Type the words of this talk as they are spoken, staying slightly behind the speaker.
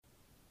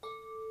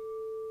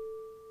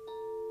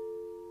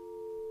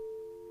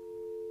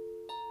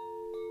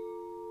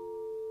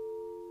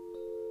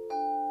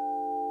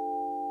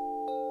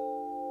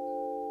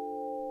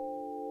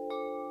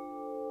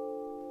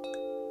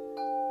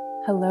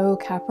Hello,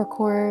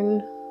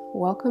 Capricorn.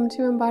 Welcome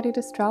to Embodied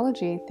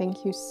Astrology.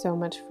 Thank you so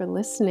much for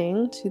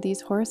listening to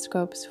these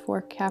horoscopes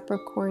for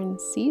Capricorn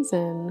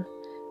season,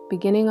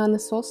 beginning on the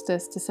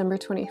solstice, December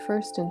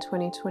 21st in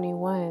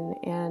 2021,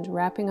 and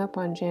wrapping up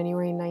on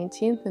January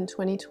 19th in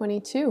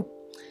 2022.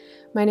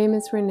 My name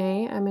is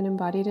Renee. I'm an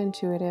embodied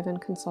intuitive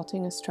and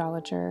consulting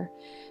astrologer.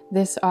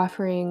 This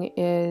offering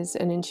is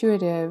an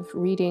intuitive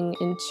reading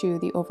into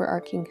the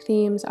overarching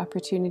themes,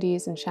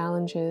 opportunities, and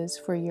challenges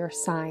for your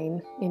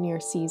sign in your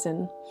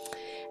season.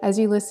 As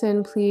you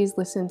listen, please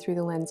listen through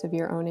the lens of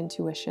your own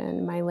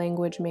intuition. My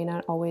language may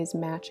not always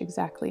match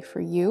exactly for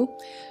you,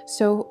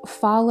 so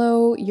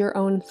follow your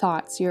own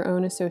thoughts, your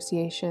own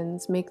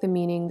associations, make the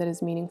meaning that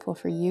is meaningful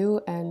for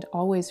you, and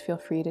always feel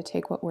free to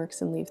take what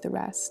works and leave the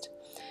rest.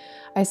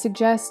 I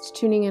suggest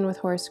tuning in with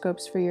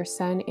horoscopes for your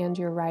sun and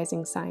your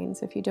rising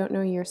signs. If you don't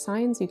know your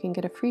signs, you can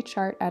get a free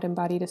chart at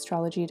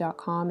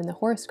embodiedastrology.com in the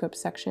horoscope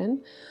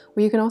section,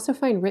 where you can also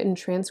find written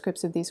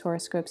transcripts of these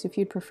horoscopes if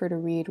you'd prefer to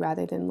read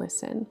rather than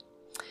listen.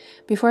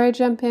 Before I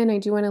jump in, I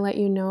do want to let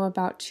you know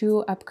about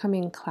 2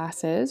 upcoming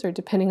classes, or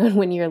depending on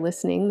when you're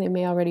listening, they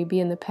may already be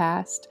in the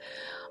past.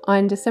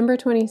 On December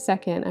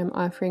 22nd, I'm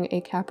offering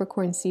a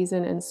Capricorn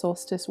season and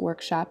solstice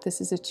workshop.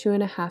 This is a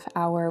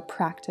 2.5-hour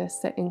practice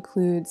that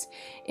includes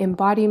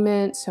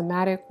embodiment,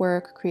 somatic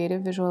work,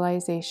 creative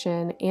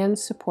visualization, and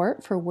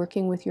support for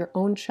working with your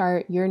own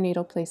chart, your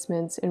natal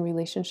placements in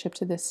relationship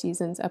to this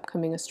season's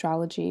upcoming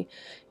astrology.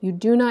 You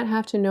do not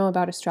have to know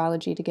about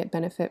astrology to get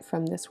benefit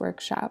from this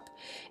workshop.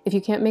 If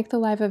you can't make the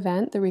live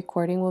event, the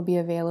recording will be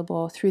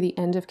available through the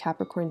end of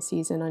Capricorn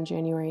season on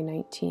January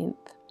 19th.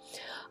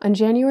 On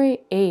January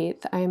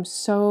 8th, I am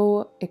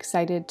so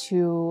excited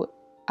to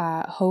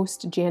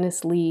host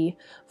Janice Lee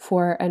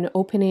for an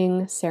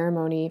opening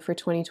ceremony for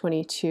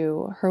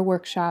 2022. Her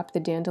workshop, The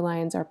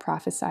Dandelions Are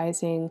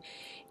Prophesizing,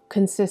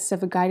 consists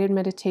of a guided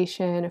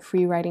meditation, a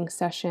free writing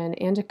session,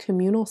 and a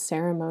communal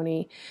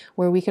ceremony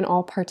where we can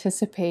all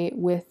participate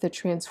with the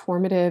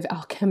transformative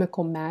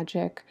alchemical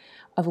magic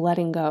of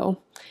letting go.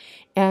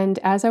 And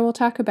as I will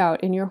talk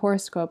about in your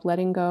horoscope,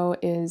 letting go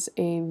is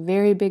a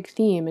very big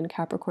theme in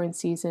Capricorn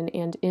season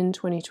and in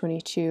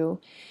 2022.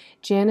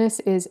 Janice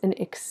is an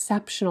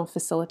exceptional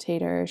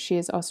facilitator. She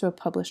is also a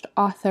published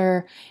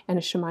author and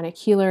a shamanic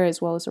healer,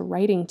 as well as a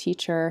writing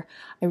teacher.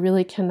 I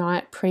really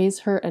cannot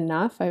praise her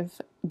enough.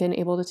 I've been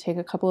able to take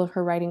a couple of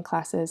her writing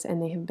classes,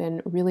 and they have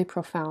been really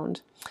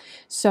profound.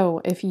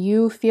 So if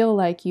you feel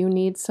like you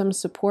need some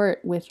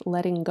support with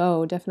letting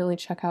go, definitely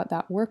check out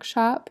that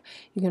workshop.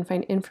 You can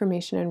find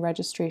information and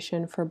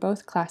registration for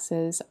both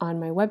classes on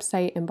my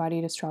website,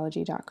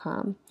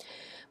 embodiedastrology.com.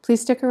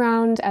 Please stick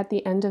around at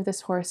the end of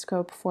this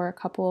horoscope for a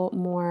couple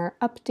more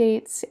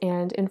updates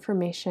and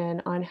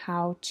information on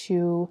how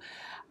to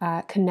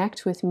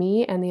connect with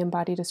me and the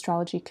Embodied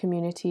Astrology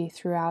community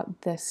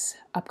throughout this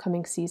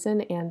upcoming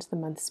season and the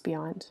months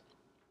beyond.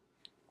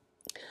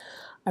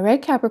 All right,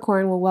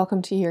 Capricorn, well,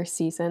 welcome to your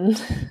season.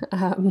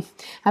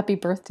 Happy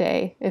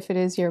birthday. If it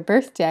is your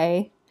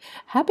birthday,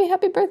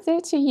 happy birthday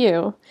to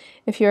you.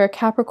 If you're a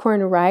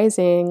Capricorn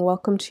rising,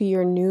 welcome to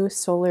your new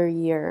solar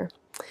year.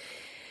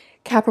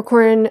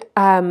 Capricorn,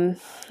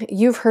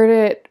 you've heard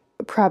it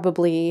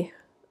probably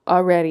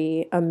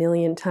already a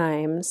million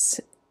times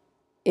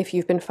if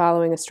you've been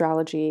following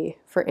astrology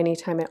for any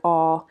time at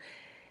all.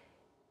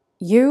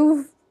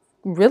 You've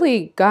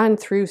really gone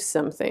through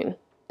something.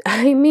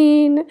 I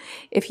mean,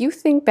 if you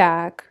think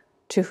back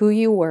to who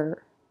you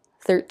were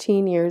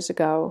 13 years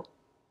ago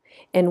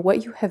and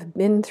what you have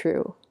been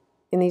through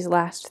in these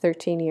last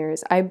 13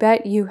 years, I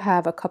bet you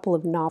have a couple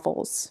of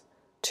novels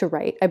to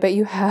write. I bet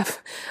you have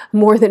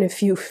more than a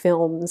few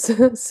films,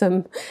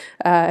 some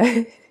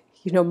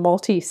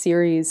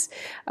multi-series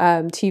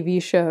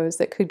TV shows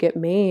that could get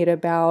made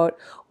about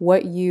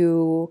what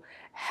you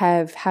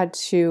have had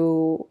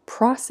to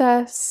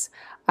process,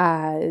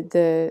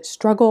 the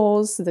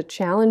struggles, the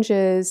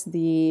challenges,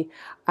 the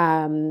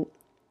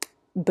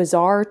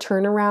bizarre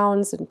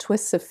turnarounds and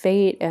twists of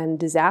fate and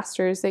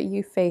disasters that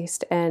you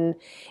faced. And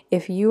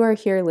if you are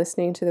here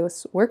listening to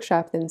this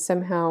workshop, then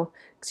somehow,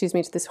 to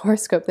this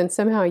horoscope, then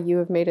somehow you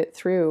have made it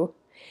through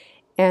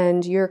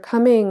and you're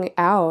coming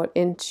out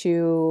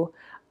into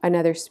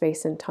another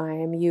space and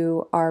time.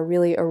 You are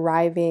really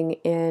arriving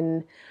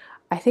in,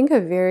 I think,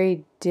 a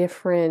very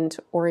different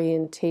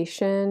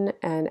orientation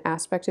and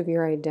aspect of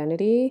your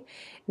identity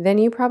than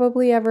you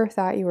probably ever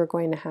thought you were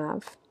going to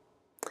have.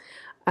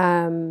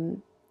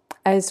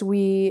 As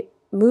we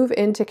move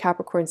into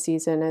Capricorn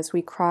season, as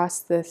we cross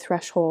the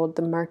threshold,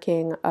 the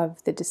marking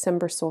of the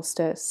December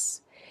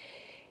solstice,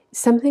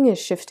 something is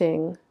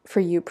shifting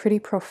for you pretty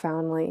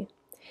profoundly.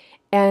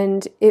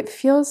 And it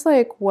feels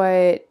like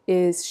what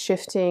is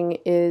shifting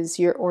is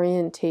your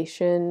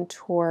orientation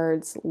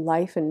towards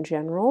life in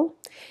general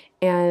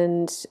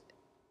and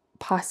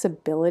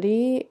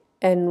possibility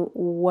and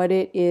what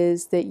it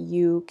is that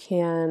you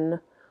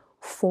can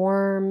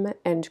form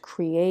and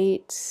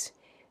create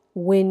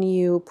when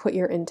you put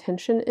your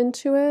intention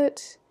into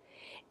it.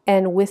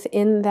 And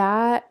within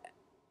that,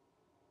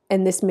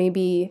 and this may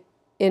be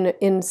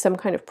in some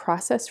kind of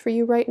process for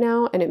you right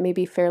now, and it may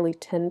be fairly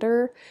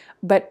tender,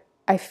 but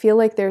I feel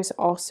like there's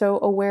also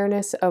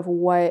awareness of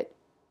what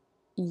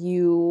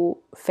you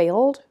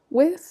failed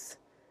with.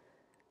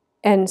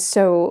 And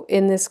so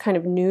in this kind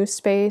of new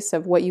space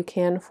of what you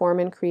can form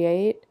and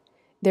create,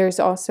 there's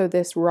also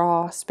this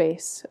raw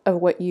space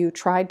of what you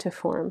tried to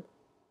form,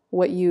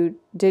 what you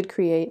did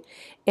create,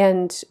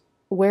 and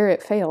where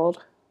it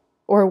failed,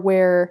 or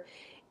where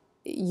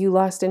you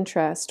lost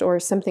interest, or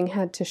something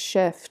had to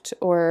shift,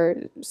 or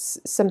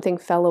something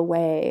fell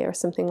away, or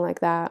something like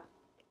that.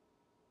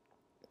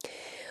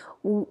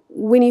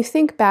 When you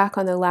think back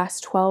on the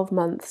last 12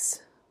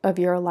 months of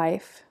your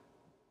life,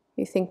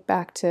 you think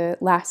back to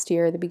last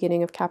year, the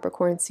beginning of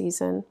Capricorn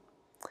season,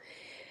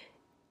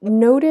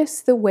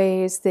 notice the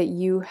ways that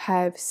you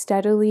have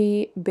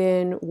steadily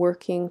been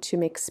working to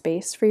make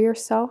space for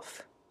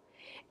yourself,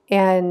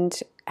 and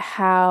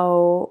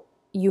how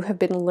you have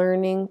been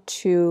learning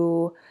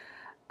to,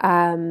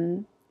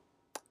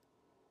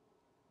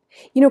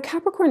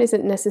 Capricorn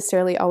isn't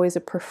necessarily always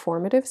a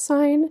performative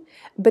sign,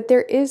 but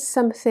there is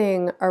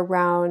something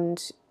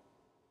around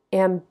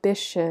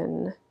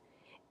ambition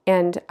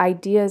and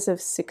ideas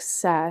of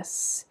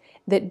success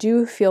that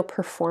do feel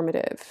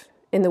performative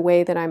in the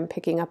way that I'm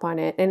picking up on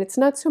it. And it's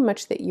not so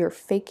much that you're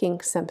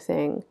faking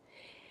something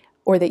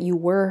or that you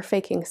were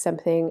faking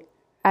something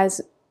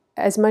as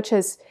much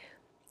as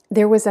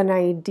there was an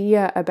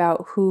idea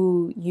about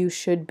who you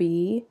should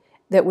be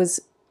that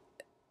was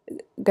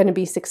going to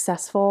be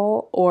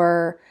successful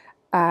or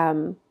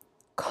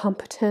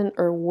competent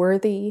or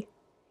worthy.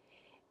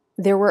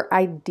 There were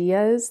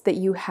ideas that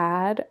you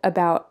had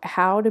about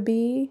how to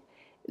be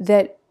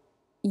that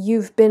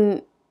you've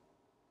been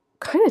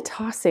kind of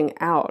tossing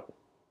out.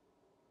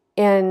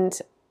 And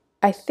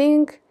I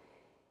think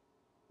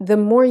the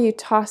more you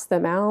toss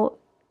them out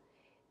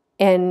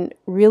and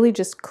really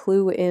just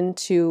clue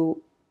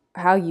into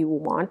how you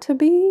want to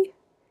be,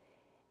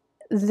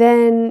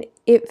 then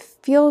it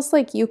feels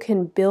like you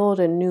can build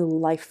a new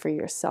life for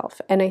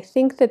yourself. And I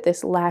think that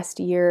this last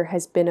year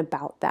has been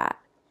about that.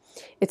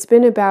 It's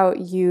been about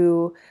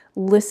you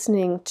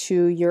listening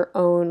to your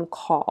own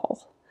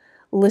call,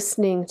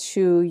 listening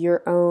to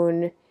your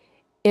own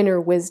inner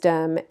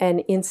wisdom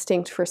and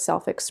instinct for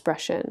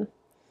self-expression.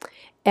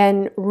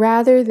 And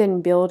rather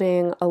than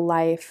building a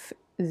life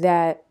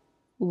that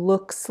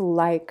looks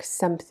like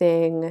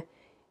something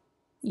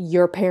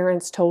your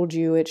parents told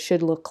you it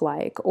should look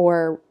like,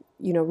 or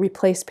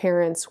replace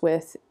parents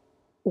with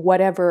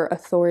whatever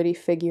authority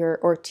figure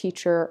or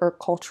teacher or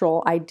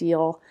cultural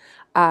ideal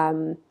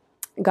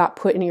got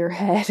put in your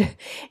head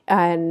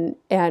and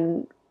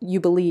you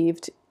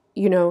believed,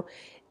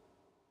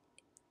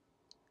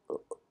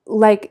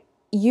 like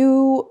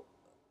you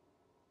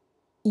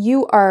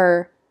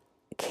are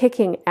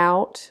kicking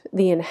out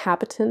the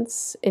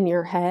inhabitants in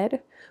your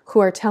head who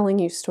are telling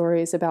you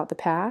stories about the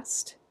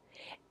past,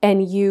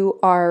 and you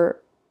are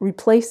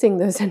replacing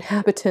those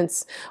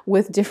inhabitants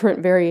with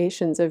different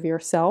variations of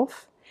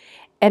yourself.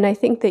 And I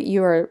think that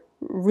you are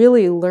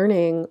really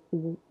learning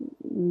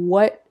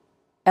what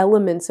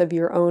elements of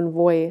your own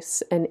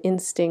voice and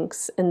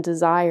instincts and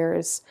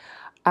desires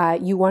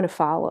you want to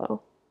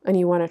follow and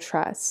you want to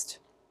trust.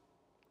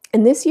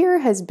 And this year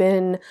has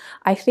been,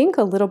 I think,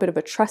 a little bit of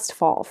a trust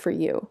fall for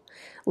you.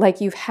 Like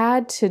you've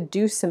had to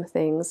do some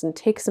things and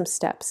take some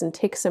steps and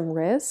take some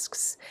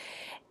risks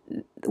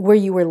where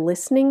you were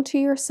listening to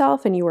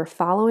yourself and you were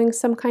following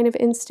some kind of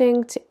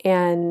instinct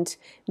and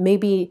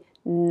maybe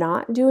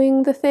not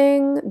doing the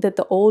thing that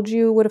the old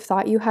you would have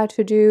thought you had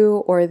to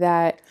do, or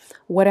that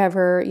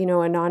whatever,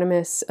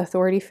 anonymous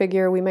authority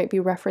figure we might be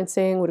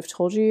referencing would have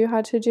told you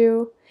had to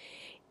do.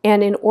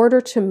 And in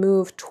order to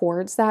move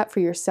towards that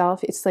for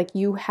yourself, it's like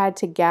you had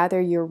to gather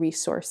your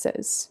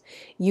resources.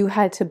 You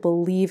had to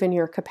believe in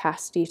your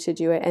capacity to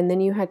do it, and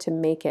then you had to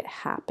make it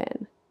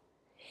happen.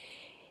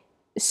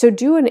 So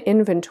do an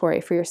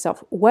inventory for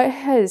yourself. What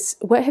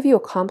have you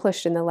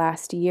accomplished in the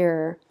last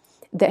year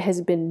that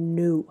has been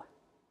new,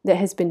 that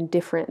has been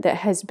different, that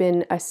has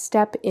been a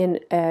step in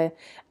a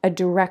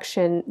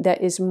direction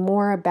that is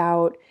more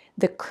about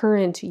the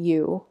current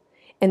you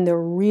and the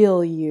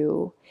real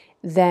you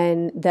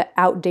than the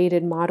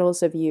outdated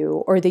models of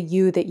you or the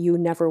you that you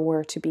never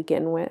were to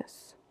begin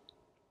with?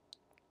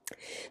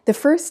 The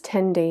first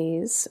 10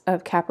 days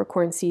of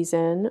Capricorn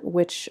season,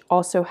 which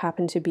also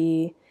happen to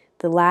be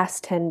the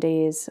last 10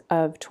 days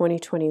of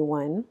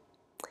 2021,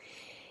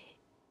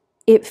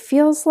 it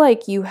feels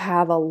like you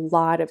have a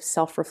lot of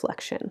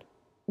self-reflection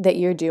that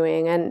you're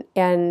doing,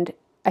 and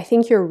I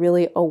think you're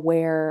really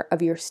aware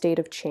of your state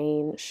of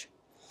change.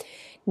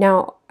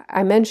 Now,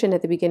 I mentioned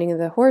at the beginning of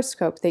the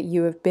horoscope that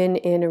you have been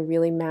in a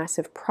really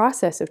massive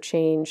process of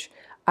change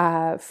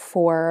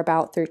for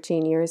about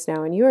 13 years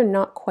now, and you are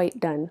not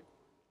quite done.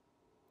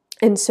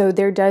 And so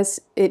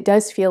it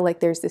does feel like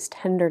there's this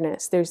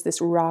tenderness, there's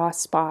this raw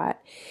spot,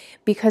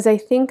 because I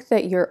think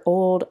that your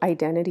old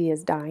identity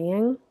is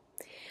dying.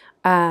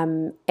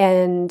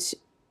 And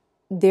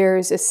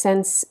there's a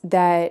sense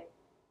that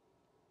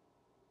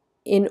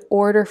in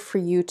order for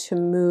you to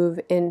move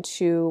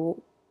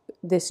into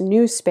this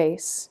new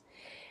space,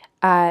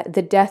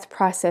 the death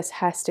process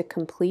has to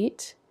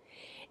complete.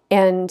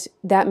 And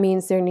that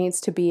means there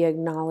needs to be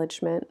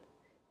acknowledgement.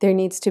 There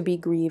needs to be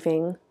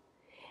grieving.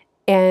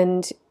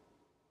 And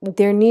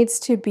there needs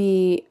to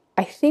be,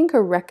 I think,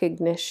 a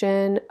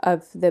recognition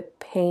of the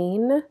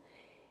pain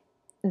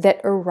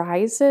that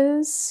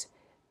arises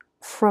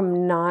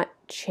from not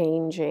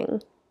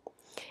changing.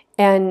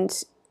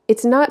 And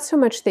it's not so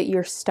much that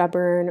you're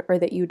stubborn or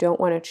that you don't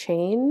want to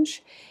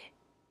change,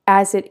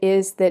 as it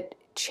is that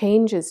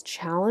change is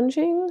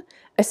challenging,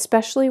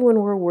 especially when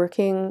we're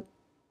working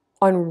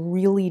on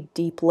really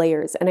deep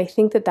layers. And I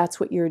think that that's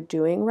what you're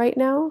doing right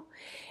now.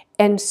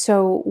 And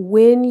so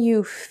when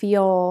you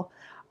feel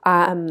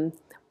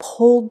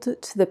pulled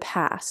to the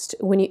past,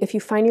 if you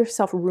find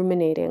yourself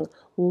ruminating,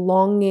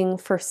 longing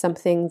for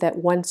something that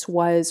once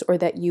was, or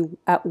that you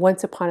at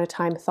once upon a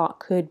time thought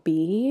could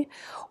be,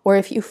 or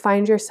if you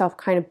find yourself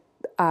kind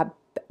of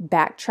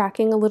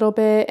backtracking a little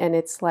bit, and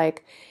it's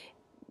like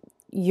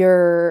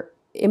you're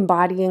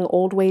embodying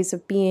old ways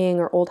of being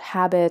or old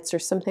habits or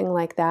something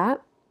like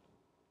that,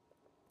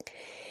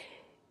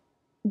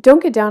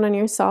 don't get down on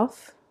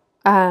yourself,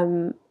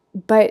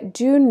 but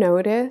do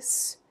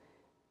notice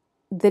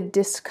the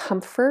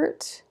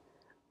discomfort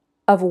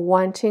of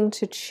wanting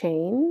to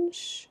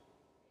change,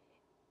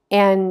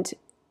 and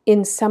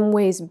in some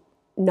ways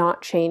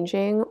not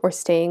changing or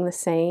staying the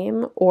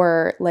same,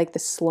 or like the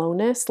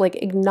slowness. Like,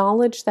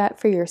 acknowledge that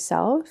for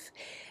yourself.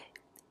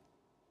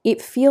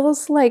 It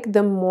feels like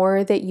the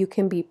more that you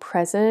can be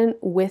present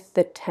with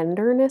the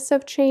tenderness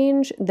of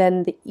change,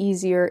 then the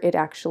easier it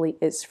actually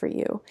is for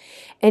you.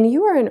 And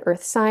you are an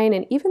earth sign,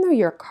 and even though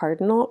you're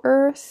cardinal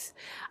earth,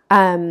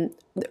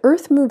 the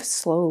earth moves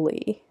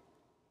slowly.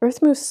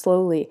 Earth moves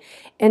slowly.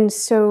 And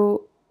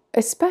so,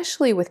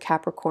 especially with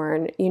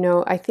Capricorn,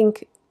 I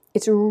think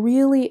it's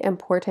really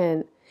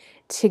important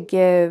to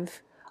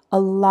give a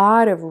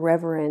lot of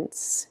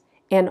reverence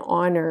and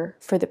honor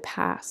for the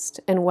past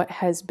and what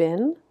has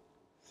been.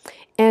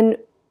 And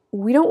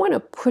we don't want to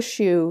push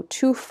you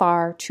too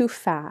far, too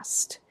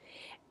fast,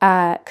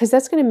 because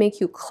that's going to make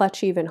you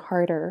clutch even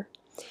harder.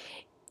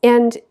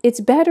 And it's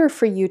better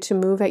for you to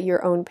move at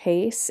your own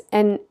pace.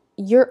 And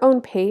your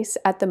own pace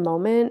at the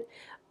moment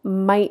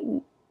might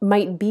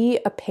be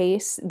a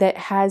pace that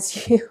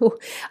has you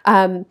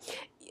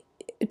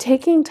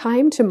taking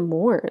time to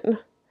mourn,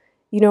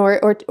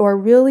 or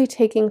really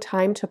taking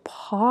time to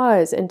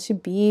pause and to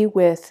be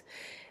with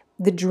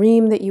the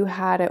dream that you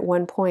had at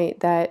one point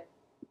that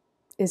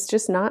is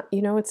just not,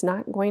 it's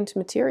not going to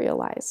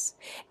materialize.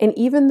 And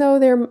even though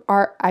there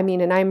are,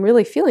 and I'm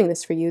really feeling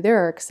this for you,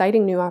 there are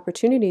exciting new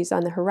opportunities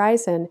on the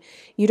horizon,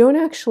 you don't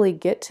actually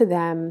get to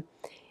them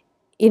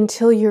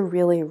until you're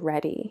really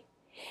ready.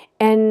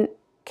 And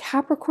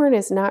Capricorn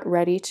is not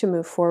ready to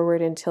move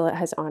forward until it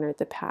has honored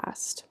the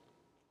past.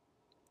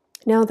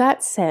 Now,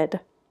 that said,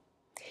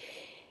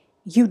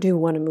 you do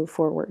want to move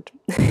forward.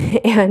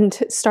 And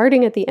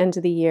starting at the end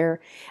of the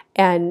year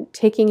and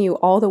taking you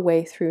all the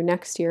way through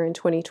next year in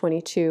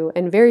 2022,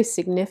 and very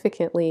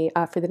significantly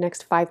for the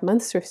next 5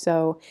 months or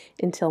so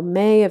until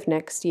May of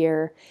next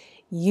year,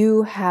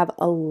 you have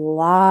a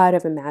lot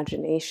of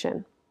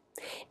imagination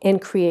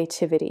and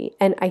creativity.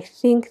 And I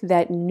think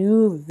that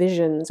new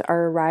visions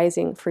are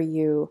arising for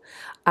you,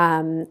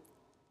 and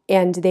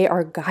they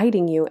are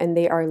guiding you and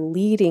they are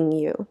leading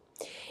you.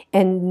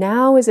 And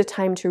now is a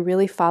time to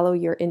really follow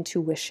your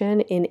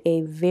intuition in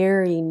a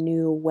very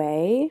new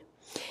way.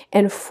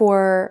 And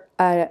for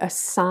a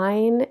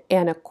sign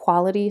and a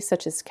quality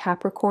such as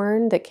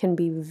Capricorn that can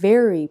be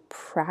very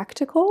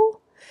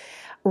practical,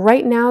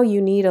 right now you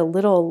need a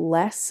little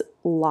less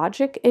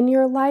logic in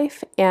your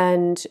life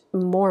and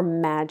more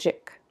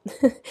magic.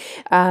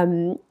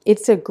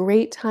 It's a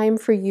great time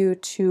for you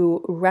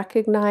to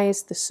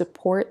recognize the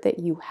support that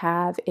you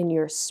have in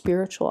your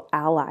spiritual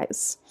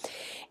allies.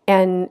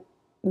 And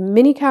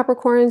many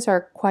Capricorns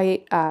are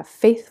quite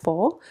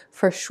faithful,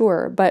 for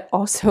sure, but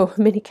also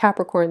many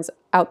Capricorns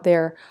out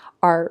there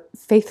are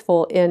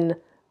faithful in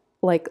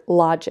like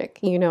logic,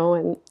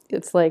 and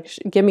it's like,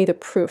 give me the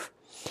proof.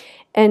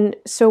 And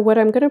so what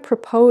I'm going to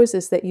propose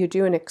is that you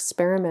do an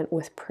experiment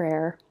with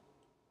prayer.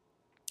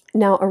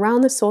 Now,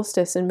 around the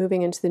solstice and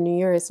moving into the new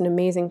year is an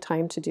amazing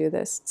time to do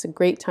this. It's a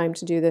great time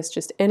to do this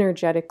just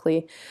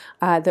energetically.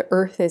 The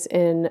earth is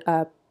in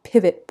a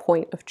pivot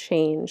point of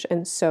change.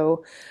 And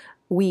so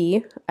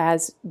we,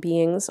 as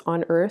beings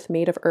on earth,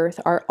 made of earth,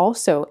 are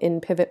also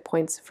in pivot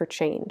points for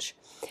change.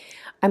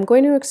 I'm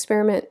going to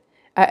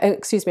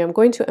I'm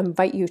going to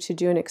invite you to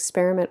do an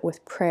experiment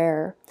with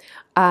prayer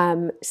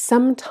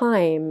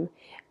sometime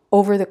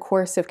over the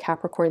course of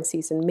Capricorn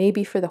season,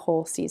 maybe for the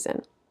whole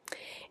season.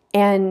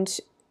 And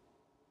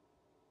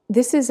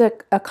this is a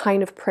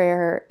kind of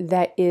prayer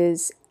that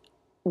is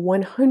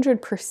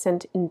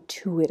 100%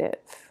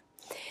 intuitive.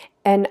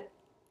 And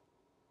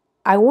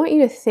I want you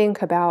to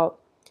think about,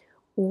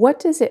 what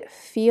does it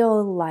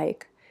feel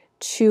like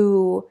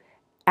to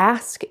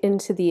ask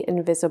into the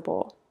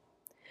invisible,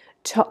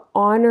 to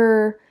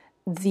honor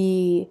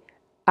the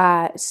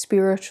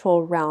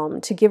spiritual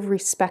realm, to give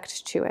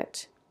respect to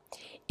it?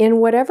 In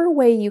whatever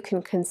way you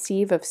can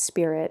conceive of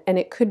spirit, and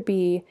it could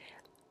be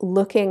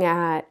looking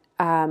at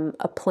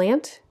a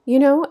plant,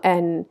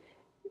 and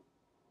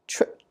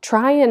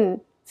try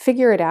and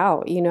figure it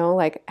out,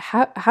 like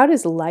how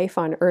does life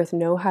on earth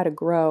know how to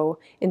grow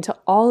into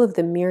all of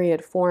the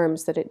myriad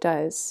forms that it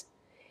does?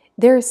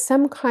 There is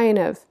some kind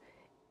of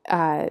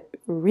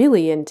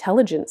really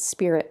intelligent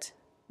spirit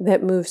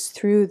that moves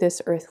through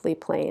this earthly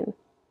plane.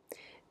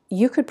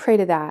 You could pray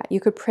to that.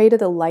 You could pray to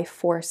the life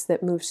force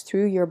that moves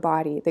through your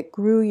body, that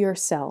grew your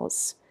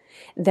cells,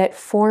 that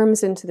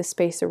forms into the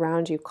space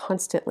around you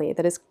constantly,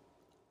 that is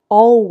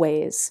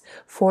always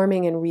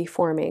forming and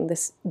reforming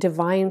this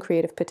divine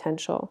creative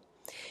potential.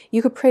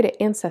 You could pray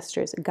to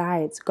ancestors,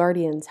 guides,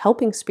 guardians,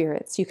 helping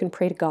spirits. You can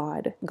pray to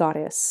God,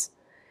 goddess,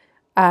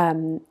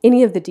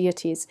 any of the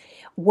deities.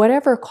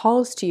 Whatever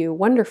calls to you,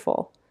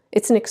 wonderful.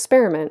 It's an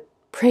experiment.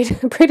 Pray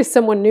to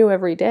someone new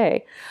every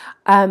day.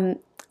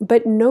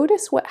 But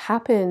notice what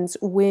happens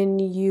when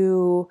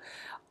you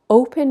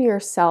open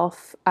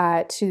yourself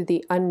to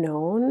the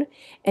unknown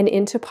and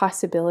into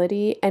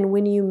possibility, and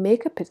when you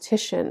make a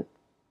petition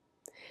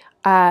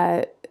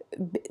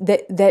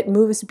that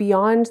moves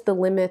beyond the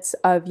limits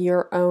of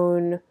your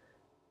own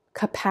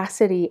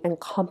capacity and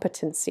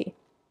competency.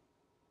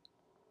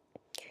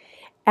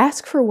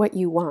 Ask for what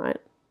you want.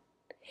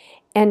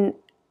 And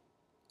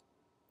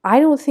I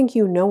don't think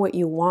you know what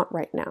you want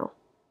right now.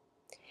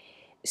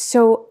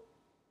 So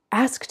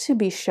ask to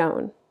be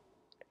shown.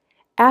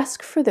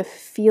 Ask for the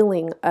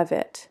feeling of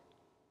it.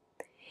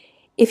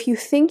 If you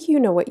think you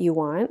know what you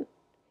want,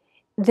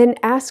 then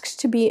ask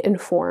to be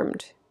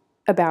informed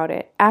about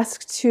it.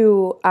 Ask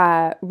to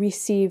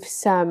receive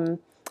some,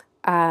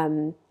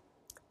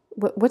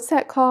 what's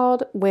that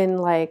called? When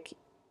like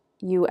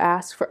you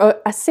ask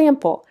for a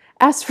sample.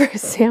 Ask for a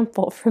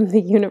sample from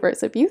the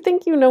universe. If you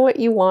think you know what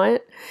you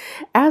want,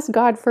 ask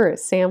God for a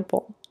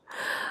sample.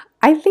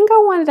 I think I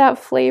wanted that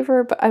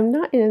flavor, but I'm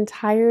not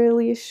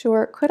entirely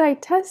sure. Could I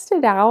test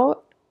it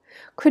out?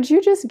 Could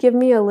you just give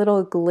me a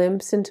little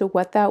glimpse into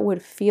what that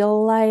would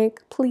feel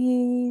like,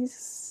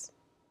 please?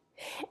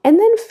 And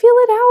then feel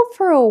it out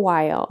for a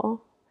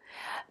while.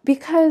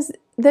 Because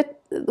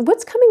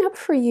what's coming up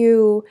for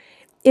you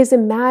is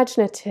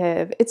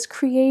imaginative, it's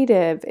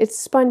creative, it's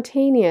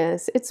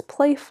spontaneous, it's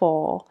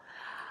playful.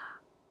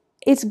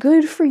 It's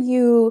good for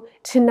you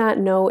to not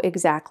know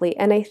exactly.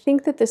 And I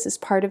think that this is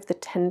part of the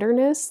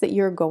tenderness that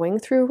you're going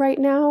through right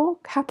now,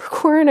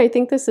 Capricorn. I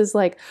think this is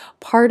like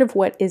part of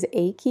what is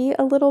achy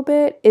a little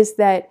bit, is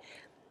that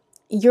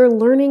you're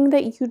learning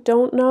that you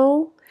don't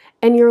know,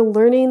 and you're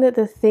learning that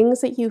the things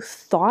that you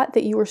thought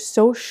that you were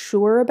so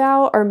sure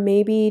about are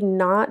maybe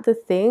not the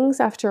things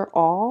after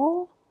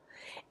all.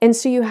 And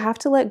so you have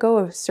to let go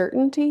of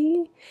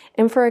certainty.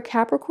 And for a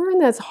Capricorn,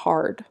 that's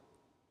hard.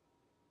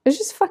 It's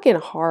just fucking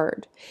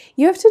hard.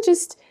 You have to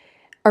just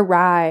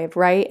arrive,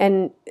 right?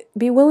 And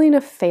be willing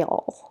to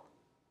fail.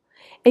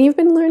 And you've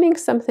been learning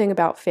something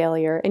about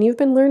failure, and you've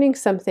been learning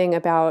something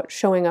about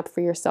showing up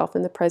for yourself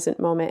in the present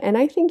moment. And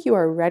I think you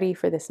are ready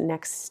for this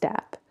next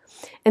step.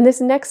 And this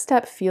next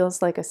step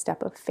feels like a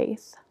step of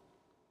faith.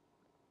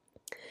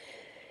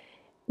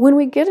 When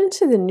we get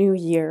into the new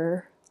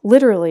year,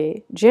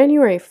 literally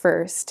January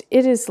 1st,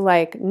 it is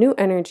like new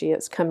energy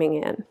is coming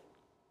in.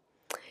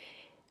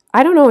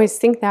 I don't always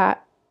think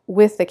that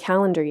with the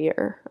calendar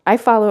year. I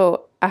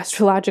follow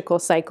astrological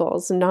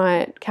cycles,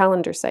 not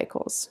calendar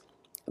cycles.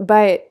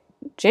 But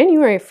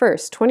January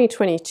 1st,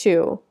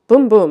 2022,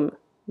 boom, boom,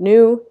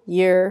 new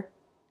year,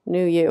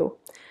 new you.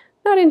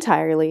 Not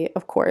entirely,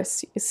 of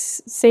course,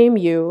 same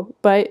you,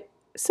 but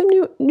some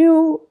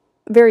new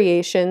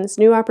variations,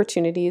 new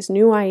opportunities,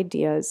 new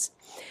ideas,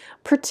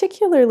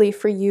 particularly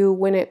for you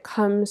when it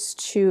comes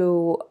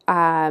to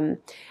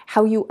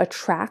how you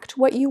attract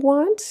what you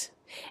want.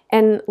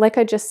 And like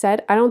I just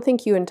said, I don't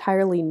think you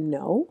entirely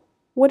know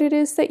what it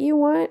is that you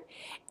want.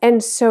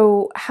 And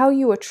so how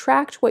you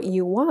attract what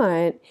you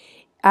want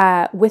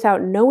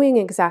without knowing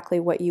exactly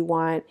what you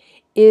want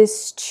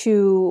is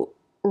to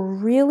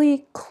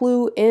really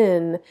clue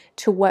in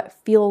to what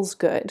feels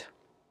good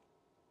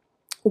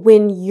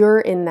when you're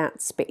in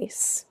that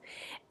space.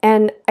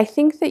 And I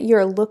think that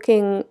you're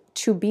looking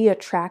to be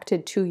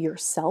attracted to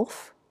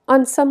yourself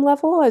on some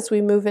level as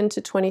we move into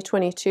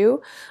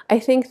 2022. I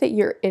think that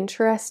you're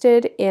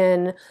interested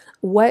in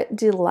what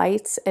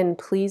delights and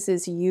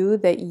pleases you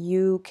that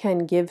you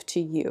can give to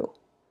you,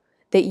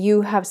 that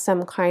you have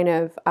some kind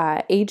of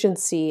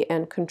agency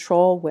and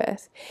control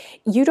with.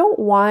 You don't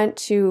want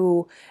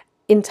to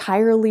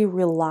entirely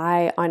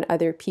rely on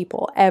other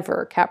people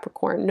ever,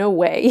 Capricorn. No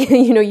way.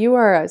 You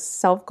are a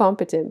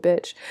self-competent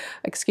bitch.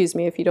 Excuse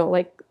me if you don't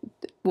like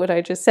what I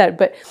just said,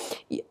 but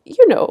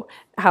you know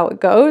how it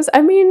goes.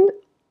 I mean,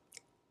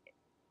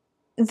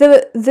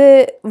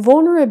 the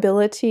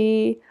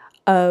vulnerability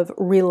of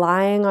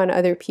relying on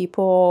other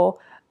people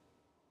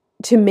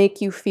to make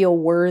you feel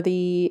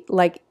worthy,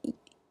 like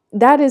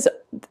that is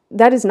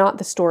not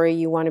the story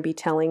you want to be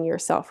telling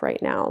yourself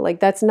right now. Like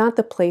that's not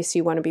the place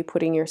you want to be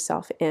putting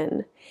yourself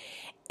in.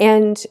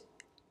 And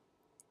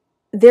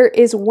there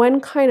is one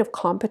kind of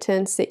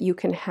competence that you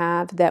can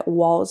have that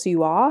walls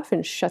you off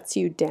and shuts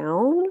you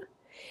down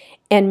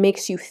and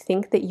makes you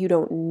think that you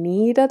don't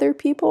need other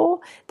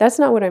people. That's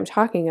not what I'm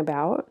talking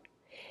about.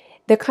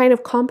 The kind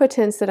of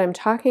competence that I'm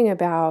talking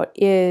about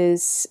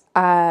is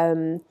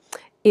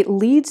it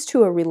leads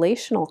to a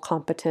relational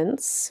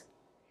competence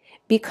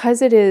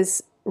because it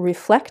is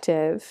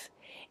reflective,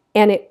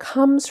 and it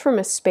comes from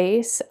a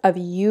space of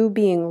you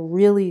being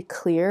really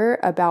clear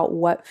about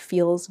what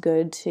feels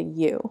good to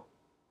you,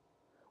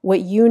 what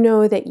you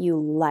know that you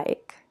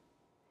like.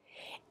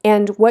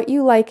 And what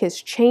you like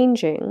is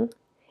changing.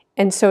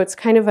 And so it's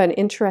kind of an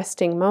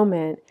interesting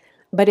moment,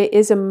 but it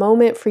is a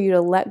moment for you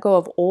to let go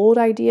of old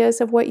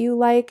ideas of what you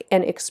like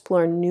and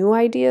explore new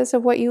ideas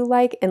of what you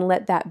like and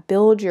let that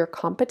build your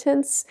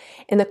competence.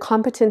 And the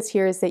competence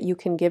here is that you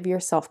can give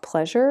yourself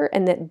pleasure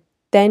and that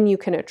then you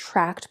can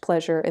attract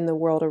pleasure in the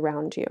world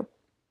around you.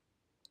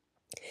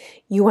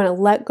 You want to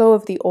let go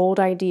of the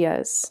old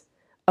ideas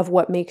of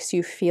what makes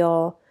you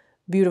feel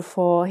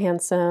beautiful,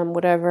 handsome,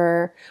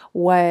 whatever,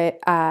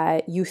 what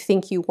you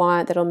think you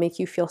want that'll make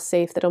you feel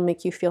safe, that'll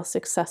make you feel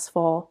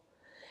successful.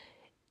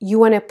 You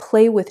want to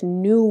play with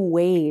new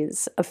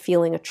ways of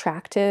feeling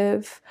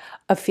attractive,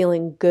 of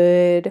feeling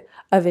good,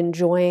 of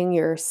enjoying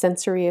your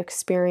sensory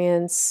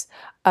experience,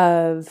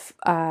 of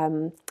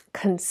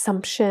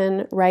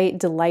consumption, right?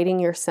 Delighting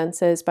your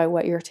senses by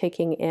what you're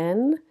taking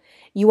in.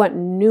 You want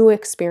new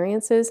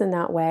experiences in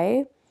that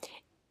way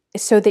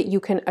so that you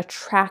can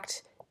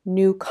attract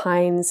new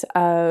kinds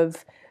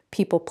of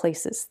people,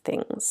 places,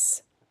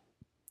 things.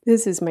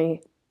 This is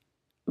my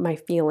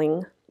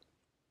feeling.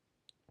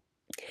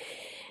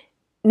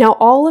 Now,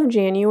 all of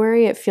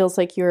January, it feels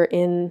like you're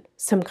in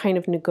some kind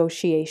of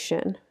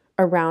negotiation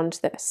around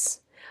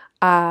this.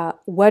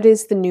 What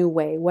is the new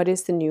way? What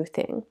is the new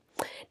thing?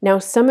 Now,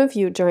 some of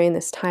you during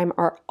this time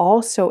are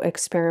also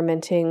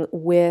experimenting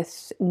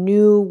with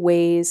new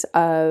ways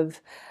of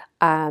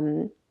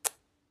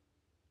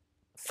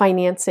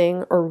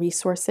financing or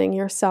resourcing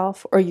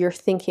yourself, or you're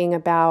thinking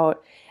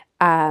about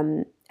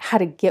how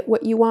to get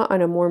what you want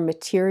on a more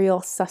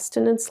material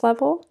sustenance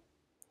level.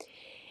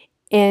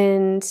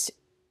 And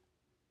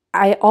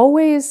I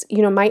always,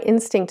 my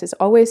instinct is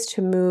always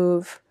to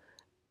move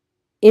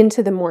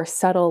into the more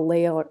subtle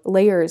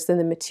layers than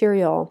the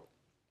material,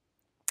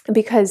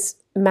 because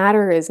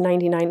matter is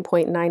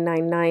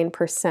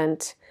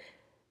 99.999%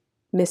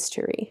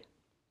 mystery,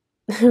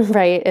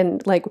 right?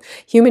 And like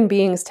human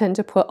beings tend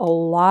to put a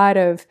lot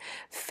of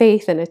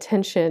faith and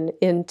attention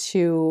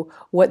into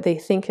what they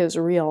think is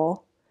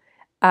real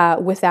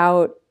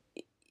without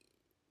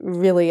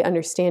really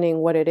understanding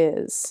what it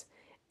is.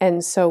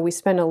 And so we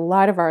spend a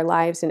lot of our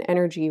lives and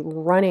energy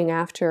running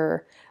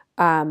after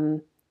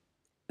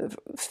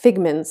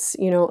figments,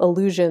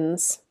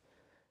 illusions,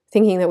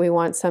 thinking that we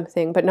want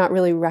something, but not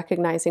really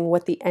recognizing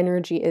what the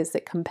energy is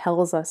that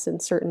compels us in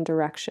certain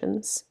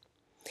directions.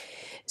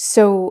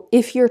 So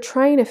if you're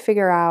trying to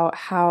figure out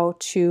how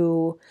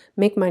to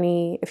make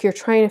money, if you're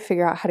trying to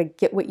figure out how to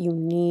get what you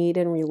need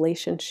in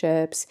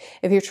relationships,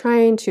 if you're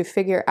trying to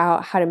figure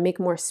out how to make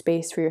more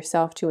space for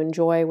yourself to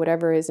enjoy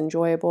whatever is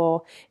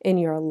enjoyable in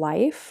your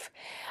life,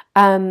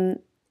 I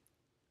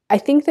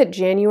think that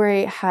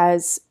January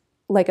has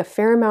like a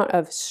fair amount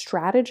of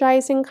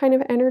strategizing kind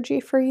of energy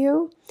for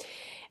you.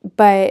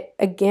 But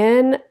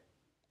again,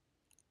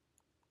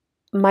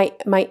 my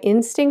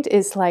instinct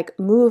is like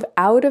move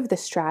out of the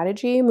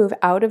strategy, move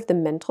out of the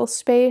mental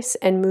space,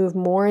 and move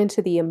more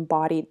into the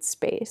embodied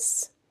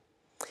space.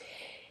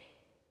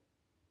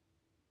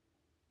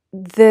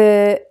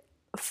 The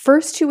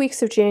first 2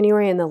 weeks of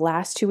January and the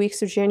last 2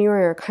 weeks of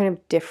January are kind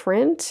of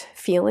different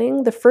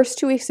feeling. The first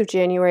 2 weeks of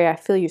January, I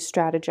feel you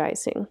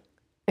strategizing.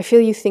 I feel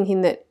you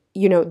thinking that,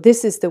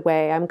 this is the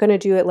way. I'm going to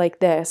do it like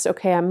this.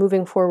 Okay, I'm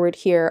moving forward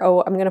here.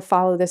 Oh, I'm going to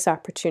follow this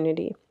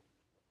opportunity.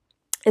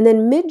 And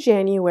then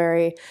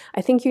mid-January,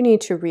 I think you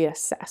need to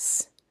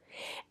reassess.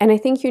 And I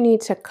think you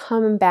need to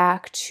come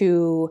back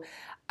to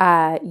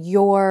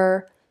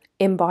your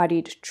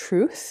embodied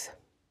truth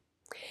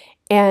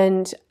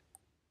and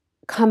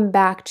come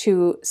back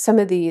to some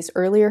of these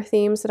earlier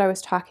themes that I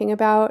was talking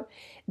about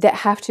that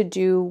have to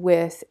do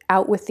with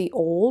out with the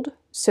old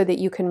so that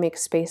you can make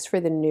space for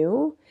the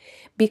new.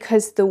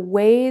 Because the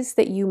ways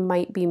that you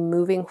might be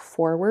moving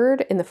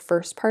forward in the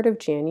first part of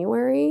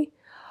January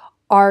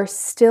are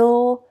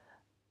still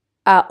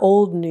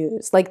old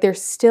news. Like they're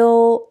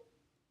still,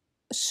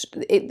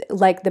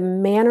 like the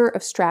manner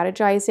of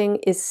strategizing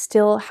is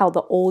still how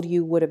the old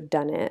you would have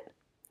done it.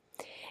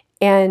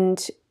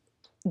 And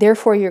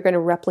therefore, you're going to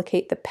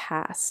replicate the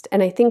past.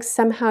 And I think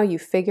somehow you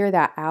figure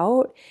that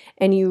out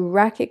and you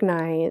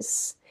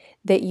recognize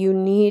that you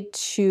need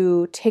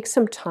to take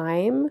some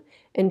time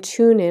and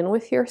tune in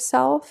with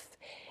yourself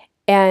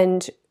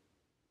and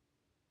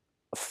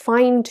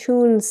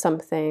fine-tune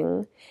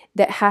something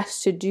that has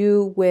to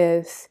do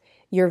with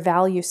your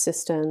value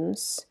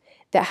systems,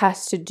 that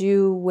has to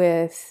do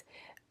with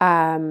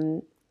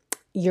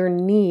your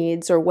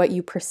needs or what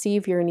you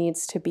perceive your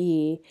needs to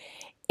be,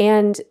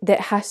 And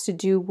that has to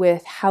do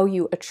with how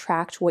you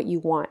attract what you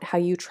want, how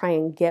you try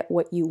and get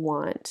what you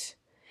want.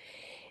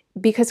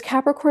 Because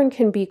Capricorn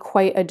can be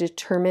quite a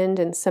determined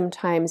and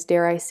sometimes,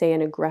 dare I say,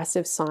 an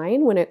aggressive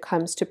sign when it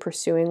comes to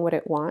pursuing what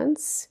it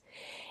wants.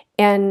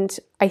 And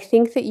I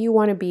think that you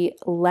want to be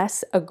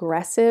less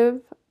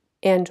aggressive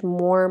and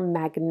more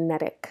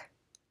magnetic,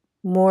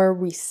 more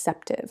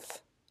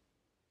receptive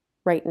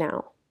right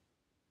now.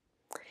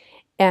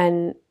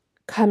 And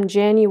come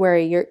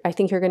January, I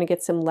think you're going to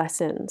get some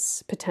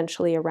lessons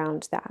potentially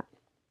around that.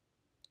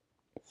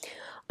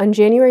 On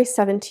January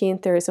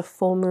 17th, there is a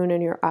full moon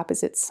in your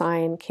opposite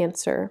sign,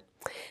 Cancer.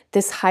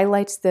 This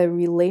highlights the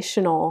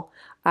relational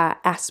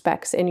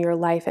aspects in your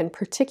life, and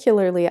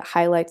particularly it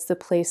highlights the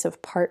place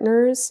of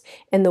partners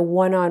and the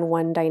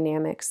one-on-one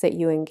dynamics that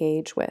you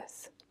engage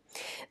with.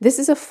 This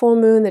is a full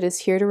moon that is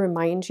here to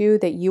remind you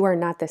that you are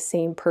not the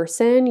same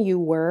person you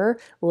were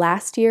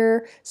last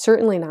year,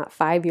 certainly not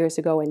 5 years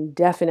ago, and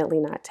definitely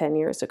not 10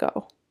 years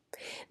ago.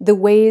 The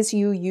ways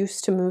you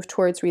used to move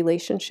towards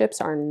relationships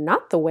are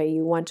not the way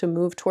you want to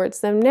move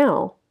towards them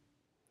now.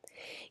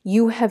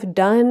 You have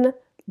done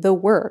the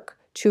work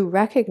to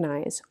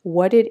recognize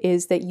what it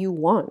is that you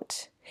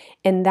want.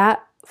 And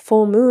that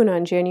full moon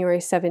on January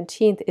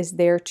 17th is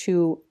there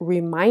to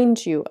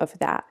remind you of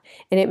that.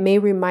 And it may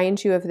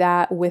remind you of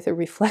that with a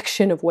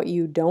reflection of what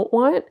you don't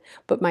want,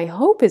 but my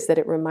hope is that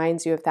it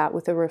reminds you of that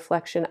with a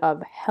reflection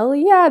of, hell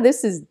yeah,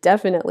 this is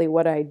definitely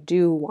what I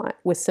do want,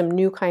 with some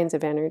new kinds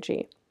of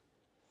energy.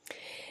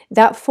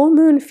 That full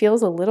moon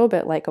feels a little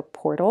bit like a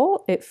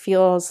portal. It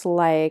feels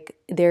like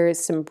there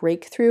is some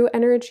breakthrough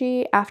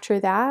energy after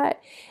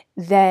that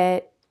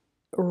that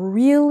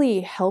really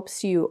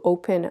helps you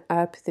open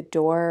up the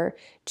door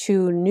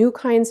to new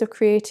kinds of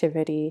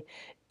creativity,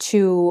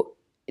 to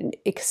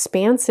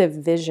expansive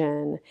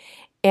vision,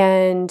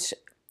 and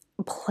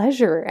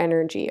pleasure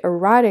energy,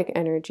 erotic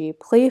energy,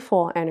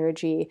 playful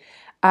energy.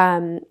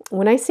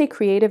 When I say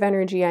creative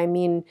energy, I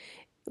mean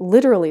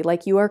literally,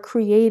 like you are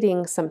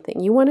creating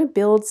something. You want to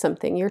build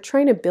something. You're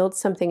trying to build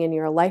something in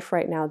your life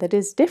right now that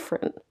is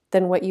different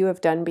than what you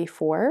have done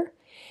before.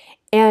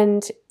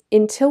 And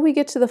until we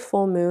get to the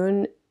full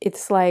moon,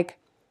 it's like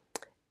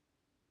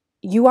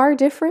you are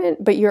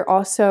different, but you're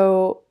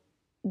also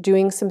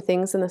doing some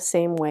things in the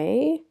same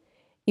way.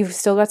 You've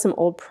still got some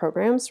old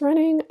programs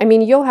running. I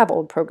mean, you'll have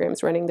old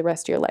programs running the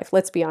rest of your life.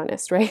 Let's be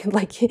honest, right?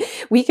 Like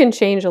we can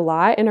change a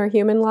lot in our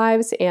human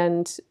lives,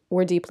 and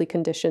we're deeply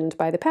conditioned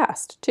by the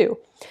past too.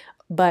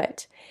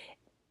 But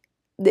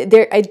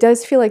it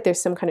does feel like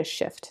there's some kind of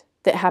shift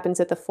that happens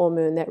at the full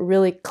moon that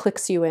really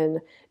clicks you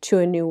in to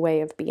a new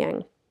way of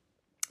being.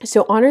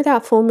 So honor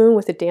that full moon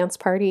with a dance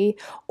party,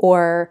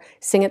 or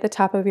sing at the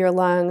top of your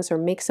lungs, or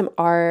make some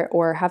art,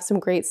 or have some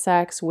great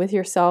sex with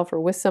yourself or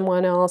with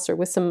someone else or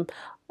with some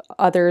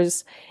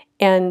others,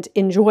 and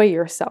enjoy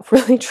yourself.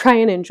 Really try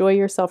and enjoy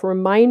yourself.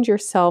 Remind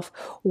yourself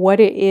what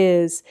it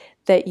is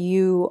that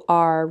you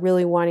are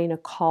really wanting to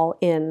call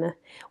in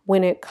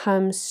when it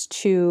comes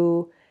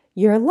to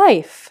your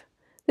life.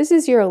 This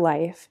is your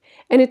life.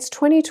 And it's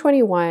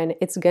 2021.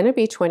 It's going to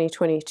be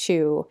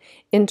 2022.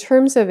 In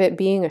terms of it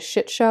being a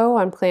shit show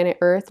on planet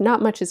Earth,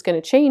 not much is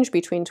going to change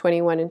between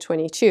 21 and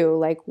 22.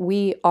 Like,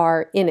 we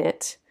are in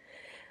it.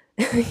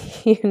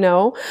 You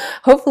know,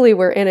 hopefully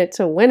we're in it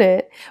to win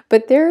it,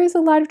 but there is a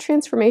lot of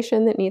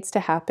transformation that needs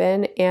to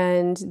happen,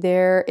 and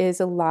there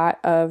is a lot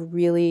of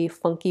really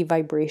funky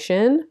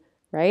vibration,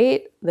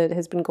 right, that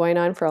has been going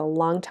on for a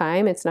long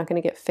time. It's not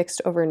going to get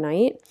fixed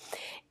overnight.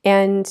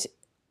 And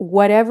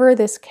whatever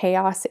this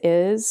chaos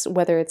is,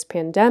 whether it's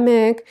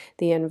pandemic,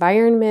 the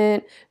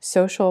environment,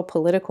 social,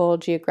 political,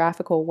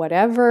 geographical,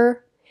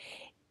 whatever,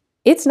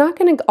 it's not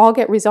going to all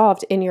get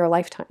resolved in your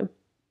lifetime.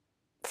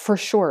 For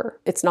sure,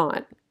 it's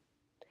not.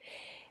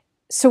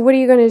 So what are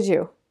you going to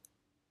do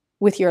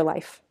with your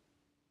life?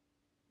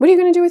 What are you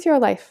going to do with your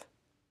life?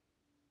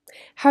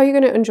 How are you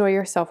going to enjoy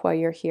yourself while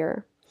you're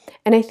here?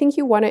 And I think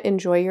you want to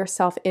enjoy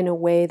yourself in a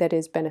way that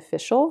is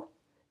beneficial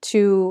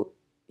to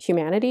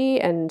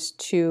humanity and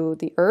to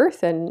the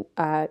earth, and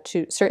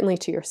certainly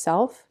to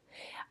yourself.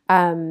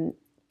 And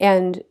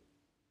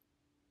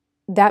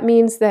that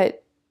means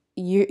that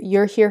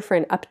you're here for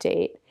an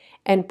update.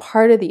 And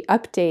part of the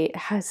update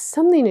has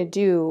something to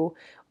do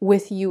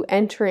with you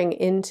entering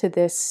into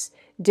this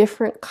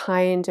different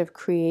kind of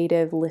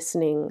creative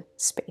listening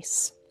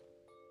space.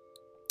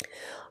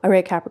 All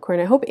right, Capricorn,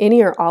 I hope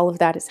any or all of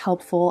that is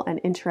helpful and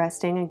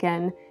interesting.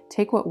 Again,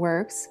 take what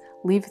works,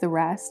 leave the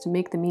rest,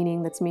 make the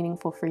meaning that's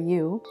meaningful for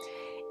you.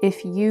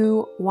 If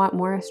you want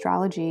more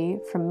astrology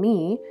from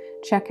me,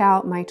 check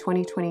out my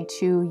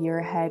 2022 year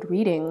ahead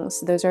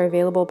readings. Those are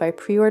available by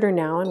pre-order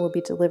now and will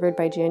be delivered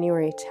by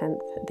January 10th.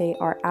 They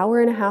are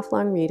hour-and-a-half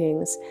long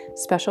readings,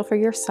 special for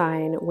your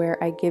sign,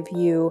 where I give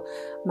you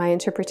my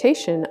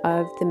interpretation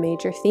of the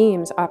major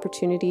themes,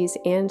 opportunities,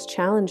 and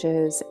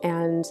challenges,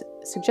 and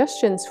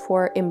suggestions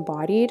for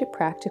embodied,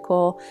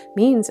 practical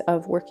means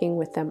of working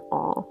with them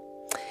all.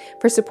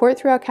 For support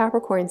throughout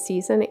Capricorn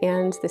season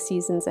and the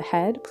seasons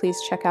ahead, please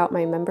check out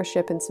my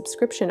membership and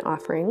subscription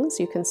offerings.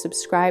 You can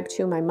subscribe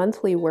to my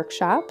monthly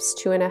workshops,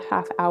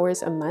 2.5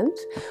 hours a month,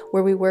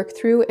 where we work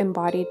through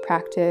embodied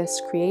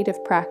practice, creative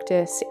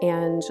practice,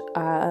 and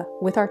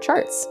with our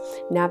charts,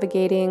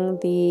 navigating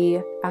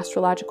the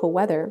astrological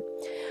weather.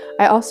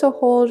 I also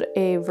hold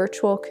a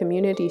virtual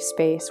community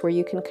space where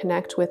you can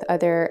connect with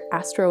other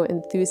astro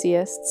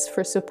enthusiasts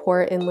for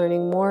support in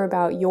learning more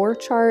about your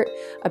chart,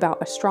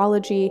 about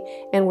astrology,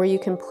 and where you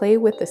can play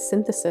with the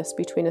synthesis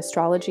between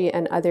astrology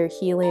and other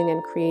healing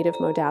and creative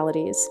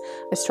modalities.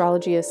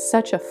 Astrology is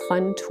such a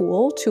fun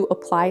tool to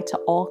apply to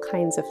all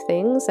kinds of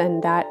things,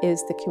 and that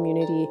is the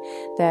community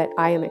that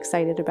I am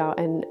excited about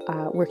and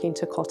working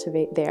to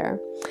cultivate there.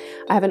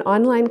 I have an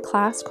online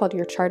class called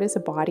Your Chart is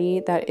a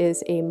Body that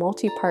is a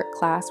multi-part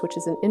class, which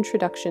is an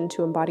introduction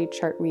to embodied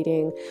chart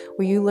reading,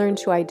 where you learn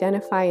to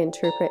identify,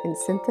 interpret, and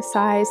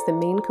synthesize the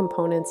main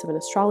components of an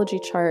astrology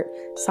chart,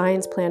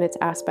 signs, planets,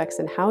 aspects,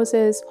 and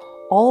houses,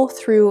 all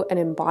through an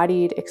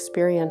embodied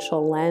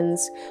experiential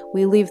lens.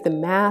 We leave the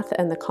math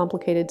and the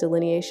complicated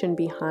delineation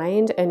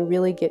behind and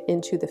really get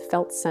into the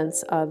felt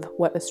sense of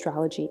what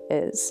astrology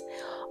is.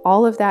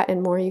 All of that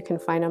and more you can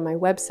find on my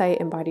website,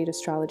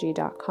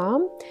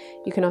 embodiedastrology.com.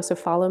 You can also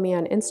follow me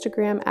on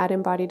Instagram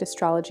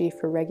 @embodiedastrology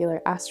for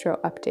regular astro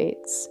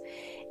updates.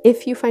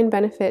 If you find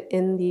benefit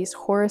in these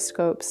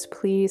horoscopes,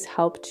 please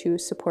help to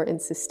support and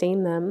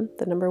sustain them.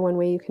 The number one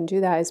way you can do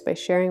that is by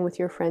sharing with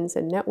your friends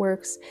and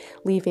networks,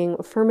 leaving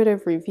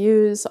affirmative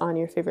reviews on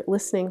your favorite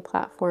listening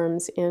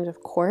platforms, and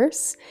of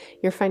course,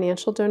 your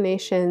financial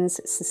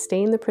donations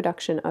sustain the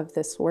production of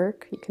this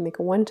work. You can make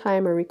a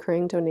one-time or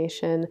recurring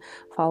donation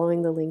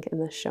following the link in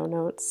the show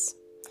notes.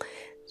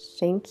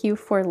 Thank you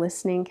for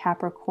listening,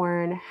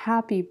 Capricorn.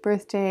 Happy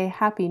birthday,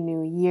 happy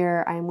new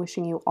year. I am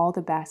wishing you all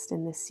the best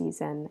in this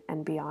season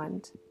and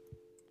beyond.